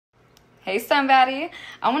Hey STEM Baddie!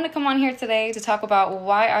 I want to come on here today to talk about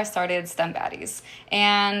why I started STEM Baddies.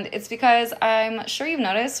 And it's because I'm sure you've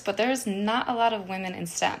noticed, but there's not a lot of women in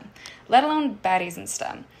STEM, let alone baddies in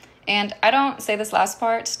STEM. And I don't say this last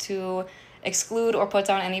part to exclude or put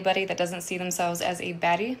down anybody that doesn't see themselves as a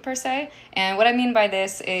baddie per se. And what I mean by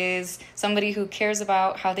this is somebody who cares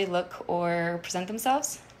about how they look or present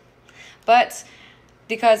themselves. But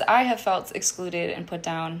because I have felt excluded and put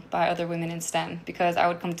down by other women in STEM, because I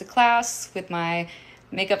would come to class with my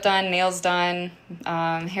makeup done, nails done,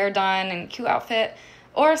 hair done, and cute outfit.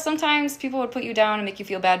 Or sometimes people would put you down and make you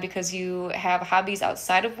feel bad because you have hobbies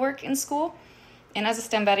outside of work in school. And as a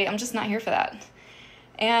STEM baddie, I'm just not here for that.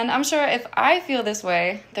 And I'm sure if I feel this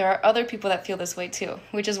way, there are other people that feel this way too,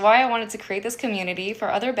 which is why I wanted to create this community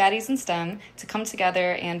for other baddies in STEM to come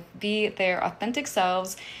together and be their authentic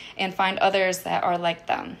selves and find others that are like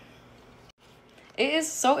them. It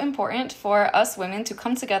is so important for us women to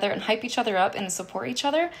come together and hype each other up and support each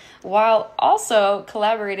other while also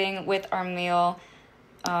collaborating with our male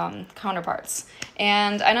counterparts.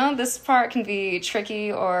 And I know this part can be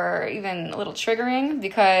tricky or even a little triggering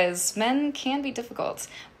because men can be difficult,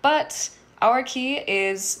 but our key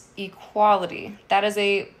is equality. That is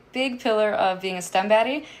a big pillar of being a STEM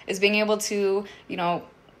baddie, is being able to,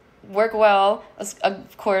 work well,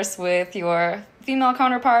 of course, with your female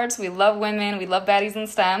counterparts. We love women, we love baddies in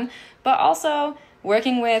STEM, but also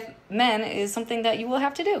working with men is something that you will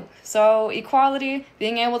have to do. So equality,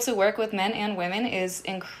 being able to work with men and women is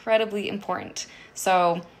incredibly important.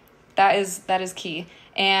 So that is key.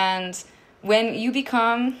 And when you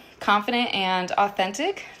become confident and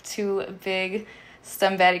authentic to big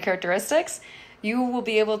STEM baddie characteristics, you will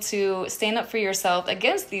be able to stand up for yourself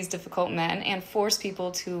against these difficult men and force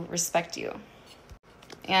people to respect you.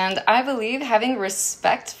 And I believe having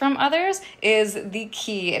respect from others is the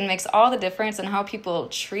key and makes all the difference in how people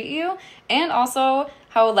treat you and also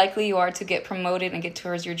how likely you are to get promoted and get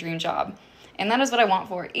towards your dream job. And that is what I want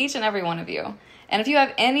for each and every one of you. And if you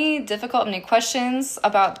have any questions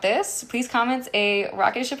about this, please comment a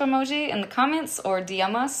Rocketship emoji in the comments or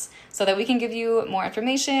DM us so that we can give you more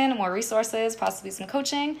information, more resources, possibly some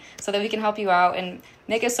coaching, so that we can help you out and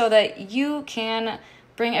make it so that you can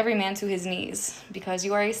bring every man to his knees, because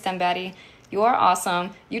you are a STEM baddie. You are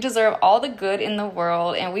awesome. You deserve all the good in the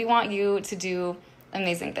world, and we want you to do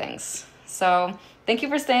amazing things. So thank you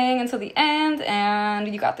for staying until the end,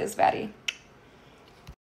 and you got this, baddie.